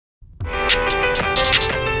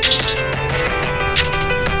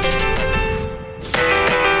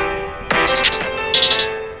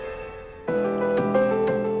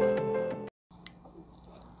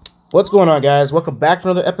What's going on, guys? Welcome back for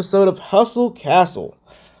another episode of Hustle Castle.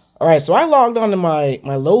 Alright, so I logged on to my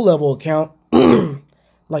low level account,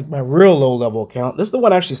 like my real low level account. This is the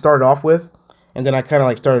one I actually started off with, and then I kind of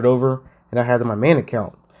like started over, and I had my main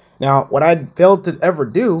account. Now, what I failed to ever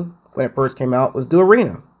do when it first came out was do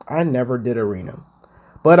Arena. I never did Arena,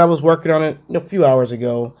 but I was working on it a few hours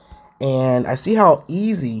ago, and I see how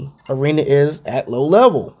easy Arena is at low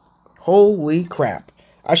level. Holy crap.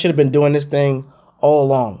 I should have been doing this thing all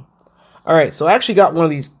along. Alright, so I actually got one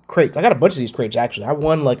of these crates. I got a bunch of these crates, actually. I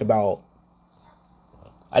won I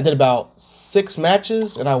did about 6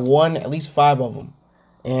 matches, and I won at least 5 of them.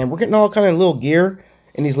 And we're getting all kind of little gear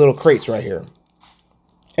in these little crates right here.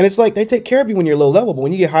 And it's like, they take care of you when you're low level, but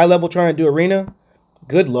when you get high level trying to do Arena,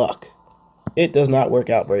 good luck. It does not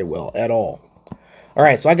work out very well at all.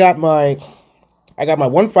 Alright, so I got my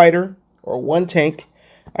 1 fighter, or 1 tank.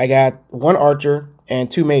 I got 1 archer,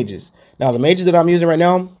 and 2 mages. Now, the mages that I'm using right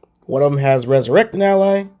now, one of them has Resurrect an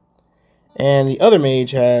ally, and the other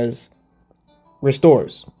mage has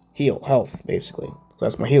Restores, health, basically. So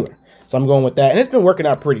that's my healer. So I'm going with that, and it's been working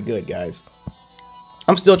out pretty good, guys.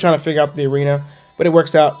 I'm still trying to figure out the arena, but it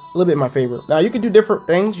works out a little bit in my favor. Now, you can do different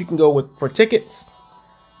things. You can go for tickets,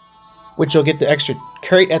 which you'll get the extra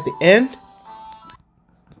crate at the end,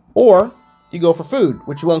 or you go for food,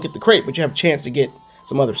 which you won't get the crate, but you have a chance to get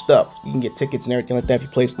some other stuff. You can get tickets and everything like that if you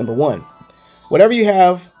place number 1. Whatever you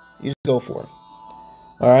have, you just go for it.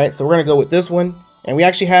 Alright, so we're going to go with this one. And we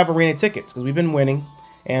actually have arena tickets because we've been winning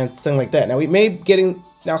and things like that. Now, we may be getting...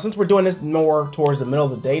 Now, since we're doing this more towards the middle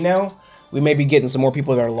of the day now, we may be getting some more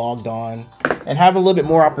people that are logged on and have a little bit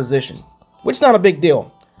more opposition, which is not a big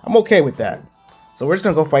deal. I'm okay with that. So we're just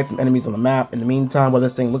going to go fight some enemies on the map. In the meantime, while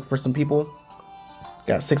this thing look for some people.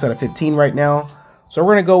 Got 6 out of 15 right now. So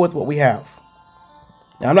we're going to go with what we have.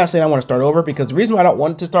 Now, I'm not saying I want to start over, because the reason why I don't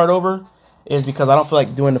want to start over is because I don't feel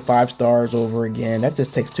like doing the 5 stars over again. That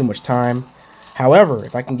just takes too much time. However,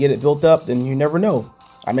 if I can get it built up, then you never know.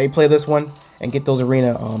 I may play this one and get those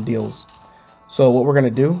arena deals. So what we're gonna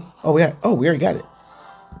do? Oh, we already got it.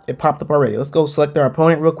 It popped up already. Let's go select our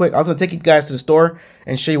opponent real quick. I was gonna take you guys to the store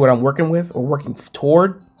and show you what I'm working with or working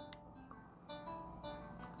toward.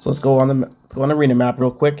 So let's go on the arena map real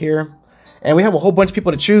quick here, and we have a whole bunch of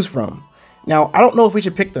people to choose from. Now, I don't know if we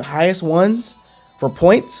should pick the highest ones for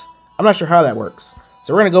points. I'm not sure how that works.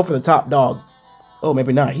 So we're going to go for the top dog. Oh,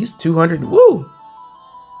 maybe not. He's 200. Woo!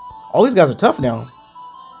 All these guys are tough now.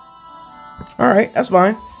 Alright, that's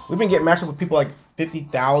fine. We've been getting matched up with people like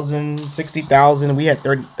 50,000, 60,000. We had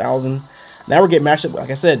 30,000. Now we're getting matched up, like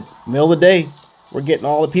I said, middle of the day. We're getting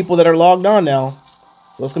all the people that are logged on now.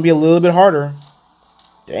 So it's going to be a little bit harder.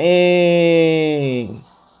 Dang.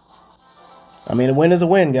 I mean, a win is a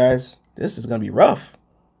win, guys. This is going to be rough.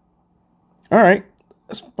 Alright.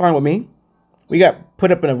 That's fine with me. We got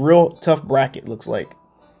put up in a real tough bracket, looks like.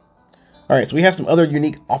 Alright, so we have some other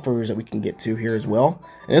unique offers that we can get to here as well.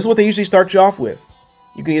 And this is what they usually start you off with.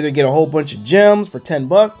 You can either get a whole bunch of gems for 10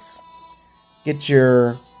 bucks. Get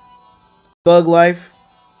your Thug Life,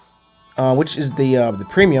 which is the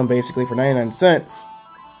premium, basically, for 99 cents.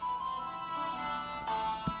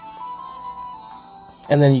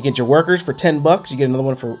 And then you get your workers for 10 bucks. You get another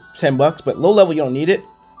one for 10 bucks. But low level, you don't need it.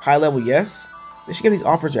 High level, yes. They should give these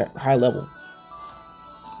offers at high level.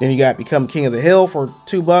 Then you got Become King of the Hill for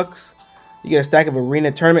 2 bucks. You get a stack of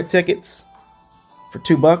arena tournament tickets for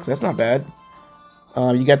 2 bucks. That's not bad.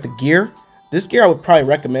 You got the gear. This gear I would probably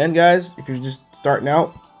recommend, guys, if you're just starting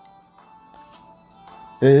out.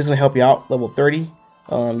 It is going to help you out. Level 30.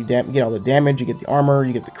 You get all the damage. You get the armor.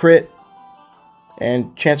 You get the crit.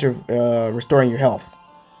 And chance of restoring your health.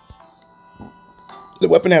 The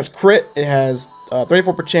weapon has crit. It has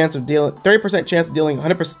 34% chance of dealing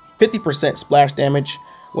 50% splash damage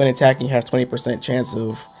when attacking. Has 20% chance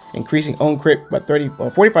of increasing own crit by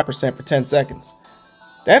 45% for 10 seconds.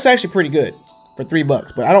 That's actually pretty good for 3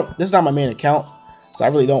 bucks. But I don't. This is not my main account, so I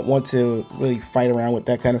really don't want to really fight around with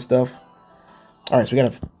that kind of stuff. All right, so we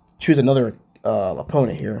gotta choose another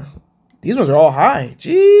opponent here. These ones are all high.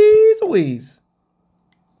 Jeez Louise.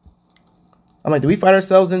 I'm like, do we fight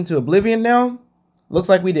ourselves into oblivion now? Looks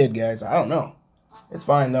like we did, guys. I don't know. It's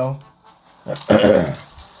fine, though.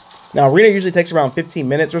 Now, arena usually takes around 15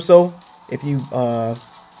 minutes or so. If you're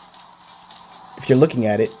looking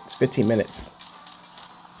at it, it's 15 minutes.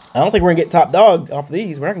 I don't think we're going to get top dog off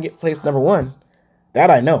these. We're not going to get place number 1. That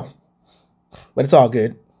I know. But it's all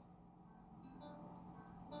good.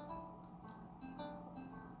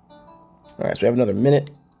 All right, so we have another minute.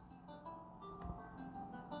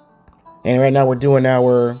 And right now we're doing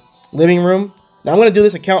our living room. Now I'm going to do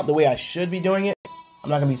this account the way I should be doing it. I'm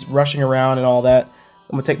not going to be rushing around and all that. I'm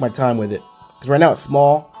going to take my time with it. Because right now it's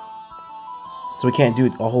small. So we can't do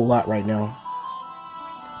a whole lot right now.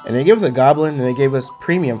 And they gave us a goblin, and they gave us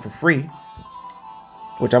premium for free,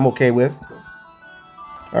 which I'm okay with.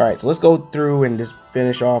 Alright, so let's go through and just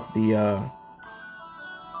finish off the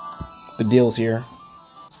deals here.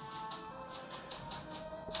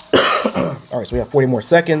 Alright, so we have 40 more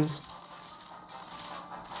seconds.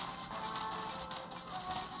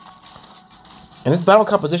 And this battle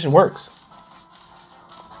composition works.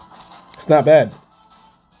 It's not bad.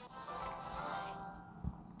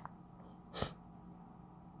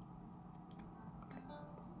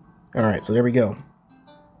 Alright, so there we go.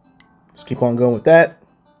 Just keep on going with that.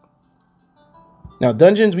 Now,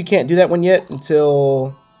 dungeons, we can't do that one yet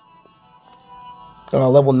until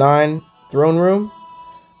level 9 throne room.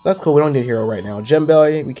 That's cool. We don't need a hero right now. Gem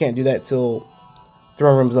Belly, we can't do that till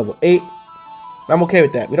throne room's level 8. I'm okay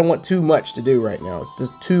with that. We don't want too much to do right now. It's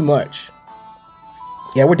just too much.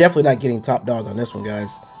 Yeah, we're definitely not getting top dog on this one,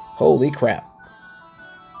 guys. Holy crap.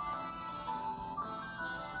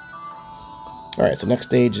 Alright, so next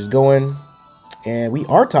stage is going. And we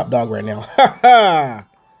are top dog right now. Ha ha!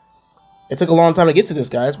 It took a long time to get to this,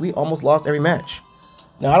 guys. We almost lost every match.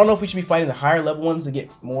 Now, I don't know if we should be fighting the higher level ones to get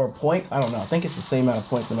more points. I don't know. I think it's the same amount of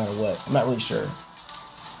points no matter what. I'm not really sure.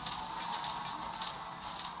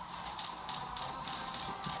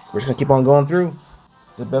 We're just going to keep on going through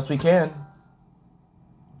the best we can.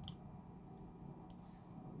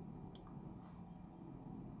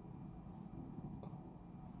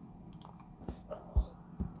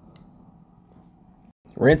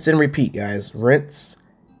 Rinse and repeat, guys. Rinse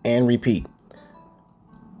and repeat.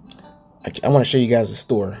 I want to show you guys the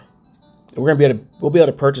store. We'll be able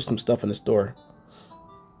to purchase some stuff in the store.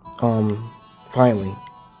 Finally.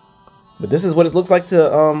 But this is what it looks like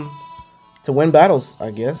to win battles,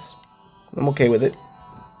 I guess. I'm okay with it.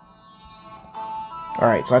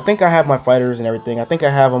 Alright, so I think I have my fighters and everything. I think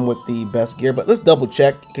I have them with the best gear, but let's double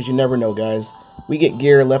check, because you never know, guys. We get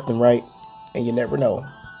gear left and right, and you never know.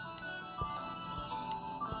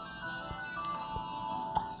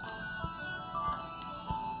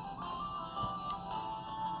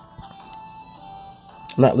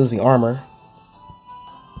 I'm not losing armor.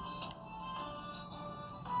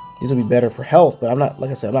 These will be better for health, but I'm not,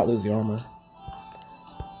 like I said, I'm not losing armor.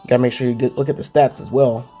 You gotta make sure you look at the stats as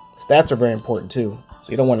well. Stats are very important too.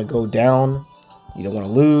 So you don't want to go down. You don't want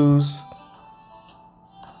to lose.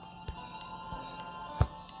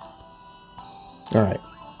 Alright.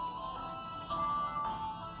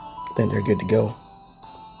 I think they're good to go.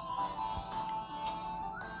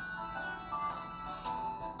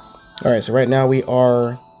 Alright, so right now we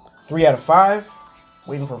are 3 out of 5.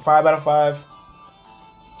 Waiting for 5 out of 5.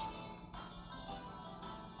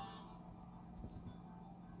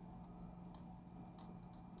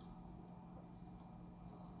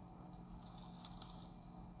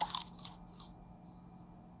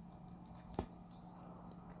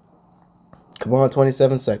 Come on,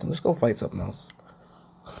 27 seconds. Let's go fight something else.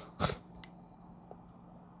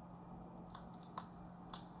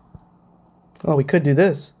 Oh, we could do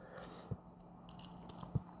this.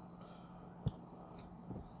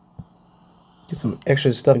 Get some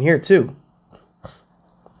extra stuff in here, too.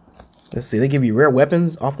 Let's see. They give you rare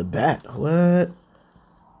weapons off the bat. What?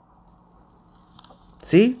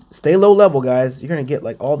 See? Stay low level, guys. You're going to get,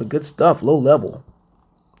 like, all the good stuff low level.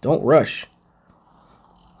 Don't rush.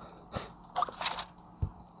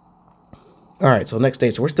 Alright, so next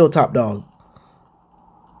stage. So we're still top dog.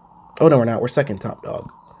 Oh, no, we're not. We're second top dog.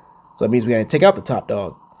 So that means we got to take out the top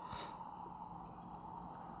dog.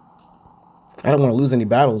 I don't want to lose any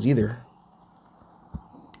battles either.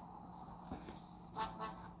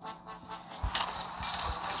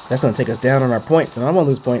 That's going to take us down on our points. And I don't want to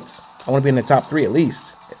lose points. I want to be in the top 3 at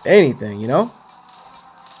least. If anything, you know?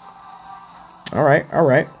 Alright,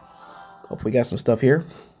 alright. Hopefully we got some stuff here.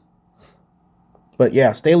 But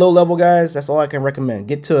yeah, stay low level, guys. That's all I can recommend.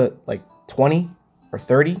 Get to like 20 or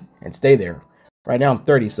 30 and stay there. Right now I'm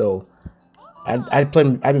 30, so I've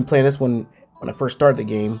been playing this one when I first started the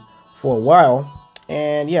game for a while.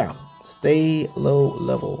 And yeah, stay low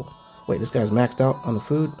level. Wait, this guy's maxed out on the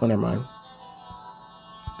food? Oh, never mind.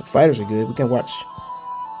 The fighters are good. We can watch.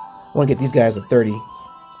 I want to get these guys to 30.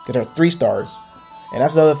 Because they're 3 stars. And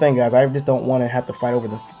that's another thing, guys. I just don't want to have to fight over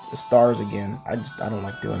the stars again. I don't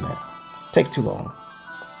like doing that. It takes too long.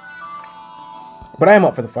 But I am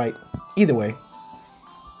up for the fight. Either way.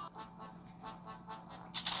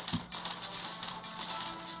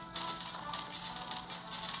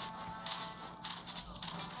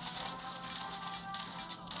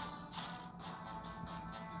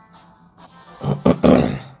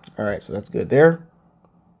 Alright, so that's good there.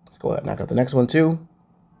 Let's go ahead and knock out the next one too.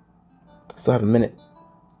 Still have a minute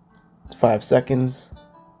 5 seconds.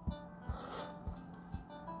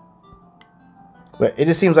 But it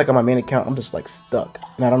just seems like on my main account, I'm just like stuck.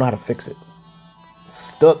 And I don't know how to fix it.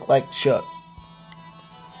 Stuck like Chuck.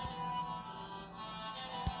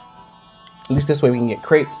 At least this way we can get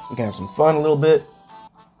crates. We can have some fun a little bit.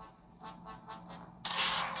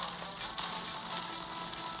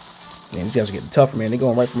 Man, these guys are getting tougher, man. They're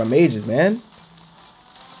going right for my mages, man.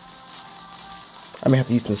 I may have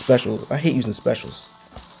to use some specials. I hate using specials.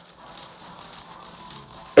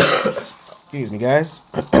 Excuse me, guys.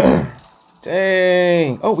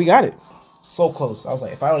 Dang. Oh, we got it. So close. I was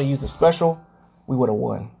like, if I would have used the special, we would have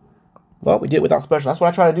won. Well, we did it without specials. That's what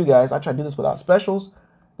I try to do, guys. I try to do this without specials.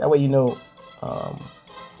 That way you know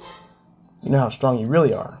how strong you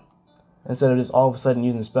really are. Instead of just all of a sudden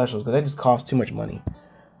using specials, because they just cost too much money.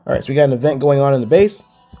 Alright, so we got an event going on in the base.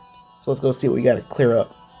 So let's go see what we got to clear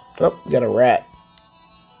up. Oh, we got a rat.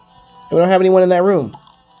 And we don't have anyone in that room.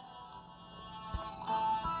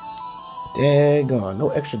 Daggone. No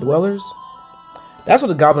extra dwellers. That's what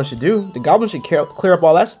the goblin should do. The goblin should clear up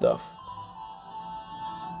all that stuff.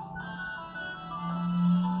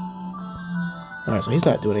 Alright, so he's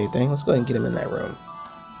not doing anything. Let's go ahead and get him in that room.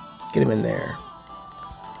 Get him in there.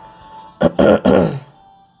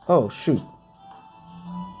 Oh, shoot.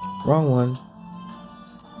 Wrong one.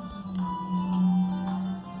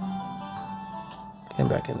 Get him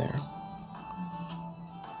back in there.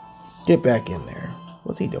 Get back in there.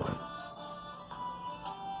 What's he doing?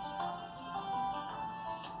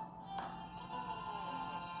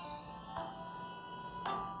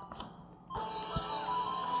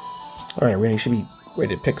 Alright, Randy should be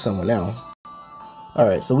ready to pick someone now.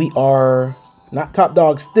 Alright, so we are not top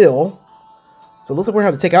dog still. So it looks like we're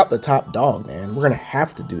going to have to take out the top dog, man. We're going to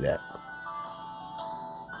have to do that.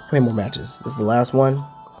 How many more matches? This is the last one.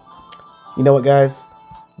 You know what, guys?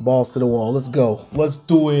 Balls to the wall. Let's go. Let's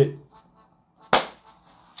do it.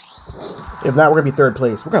 If not, we're going to be third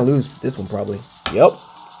place. We're going to lose this one probably. Yep.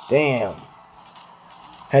 Damn.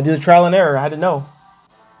 Had to do the trial and error. I had to know.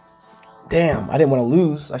 Damn. I didn't want to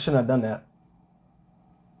lose. I shouldn't have done that.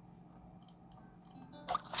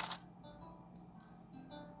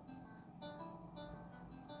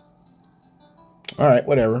 Alright,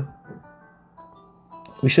 whatever.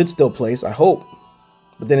 We should still place, I hope.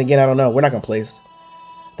 But then again, I don't know. We're not going to place.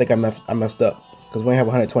 I think I messed up. Because we only have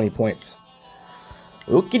 120 points.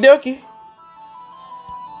 Okie dokie.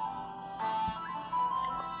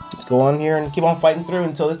 Let's go on here and keep on fighting through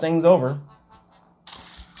until this thing's over.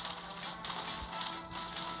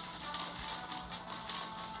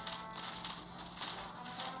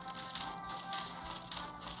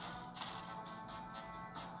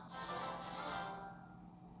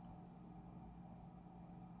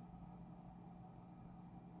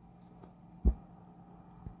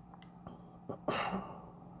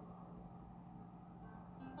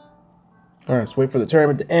 All right, let's wait for the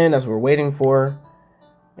tournament to end. That's what we're waiting for.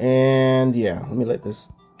 And yeah, let me let these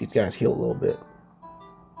guys heal a little bit.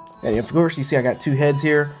 And of course, you see I got 2 heads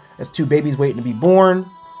here. That's 2 babies waiting to be born.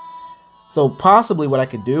 So possibly what I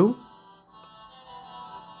could do.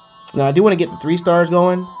 Now I do want to get the 3 stars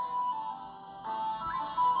going.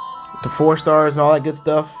 The 4 stars and all that good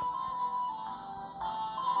stuff.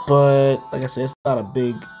 But like I said, it's not a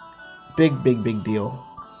big deal.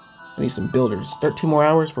 I need some builders. 13 more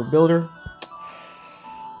hours for builder.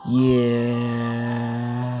 Yeah.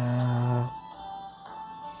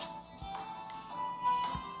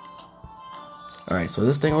 Alright, so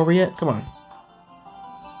this thing over yet? Come on.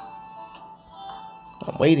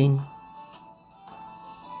 I'm waiting.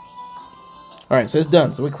 Alright, so it's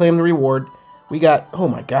done. So we claim the reward. We got, oh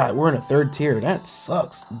my god, we're in a 3rd tier. That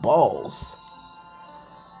sucks. Balls.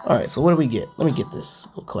 Alright, so what do we get? Let me get this.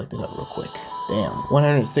 Go collect it up real quick. Damn,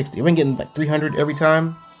 160. I've been getting like 300 every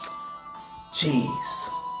time. Jeez.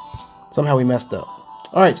 Somehow we messed up.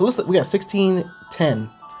 Alright, so we got 1610.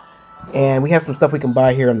 And we have some stuff we can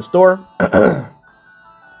buy here in the store.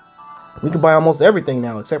 We can buy almost everything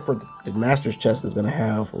now, except for the Master's Chest is going to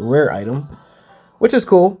have a rare item, which is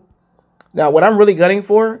cool. Now, what I'm really gunning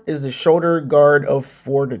for is the Shoulder Guard of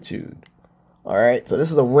Fortitude. Alright, so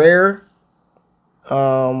this is a rare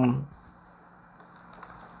item.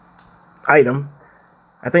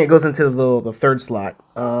 I think it goes into the 3rd slot.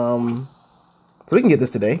 So we can get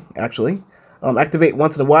this today, actually. Activate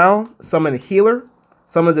once in a while. Summon a healer.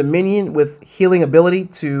 Summons a minion with healing ability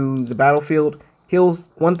to the battlefield. Heals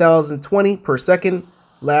 1020 per second.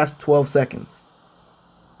 Lasts 12 seconds.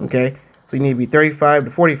 Okay, so you need to be 35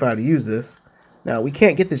 to 45 to use this. Now, we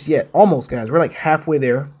can't get this yet. Almost, guys. We're like halfway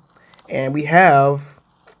there. And we have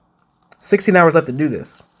 16 hours left to do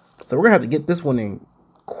this. So we're going to have to get this one in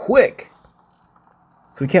quick.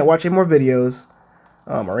 So we can't watch any more videos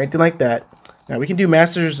or anything like that. Now we can do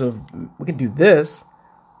we can do this.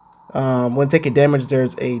 When taking damage,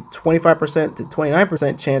 there's a 25% to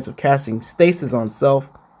 29% chance of casting stasis on self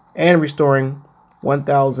and restoring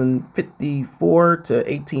 1054 to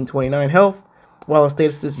 1829 health, while a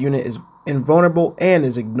stasis unit is invulnerable and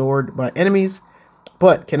is ignored by enemies,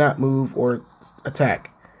 but cannot move or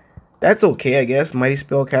attack. That's okay, I guess. Mighty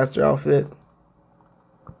Spellcaster outfit.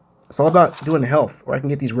 It's all about doing health, or I can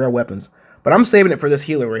get these rare weapons. But I'm saving it for this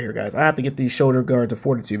healer right here, guys. I have to get these shoulder guards of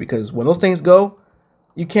fortitude because when those things go,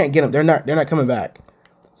 you can't get them. They're not coming back.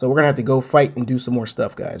 So we're gonna have to go fight and do some more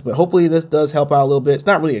stuff, guys. But hopefully this does help out a little bit. It's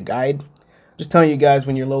not really a guide. Just telling you guys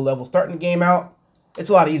when you're low level starting the game out, it's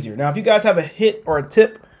a lot easier. Now, if you guys have a hit or a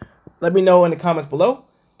tip, let me know in the comments below.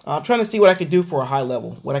 I'm trying to see what I could do for a high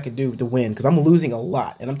level, what I could do to win, because I'm losing a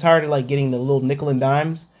lot. And I'm tired of like getting the little nickel and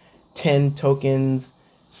dimes, 10 tokens,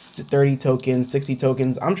 30 tokens, 60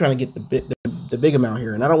 tokens. I'm trying to get the big amount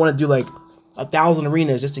here. And I don't want to do like 1,000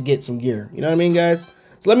 arenas just to get some gear. You know what I mean, guys?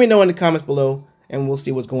 So let me know in the comments below, and we'll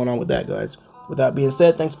see what's going on with that, guys. With that being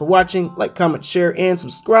said, thanks for watching. Like, comment, share, and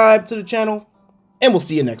subscribe to the channel. And we'll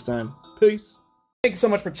see you next time. Peace. Thank you so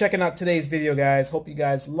much for checking out today's video, guys. Hope you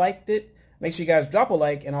guys liked it. Make sure you guys drop a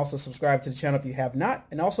like and also subscribe to the channel if you have not.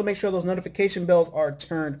 And also make sure those notification bells are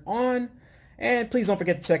turned on. And please don't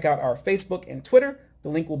forget to check out our Facebook and Twitter. The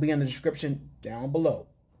link will be in the description down below.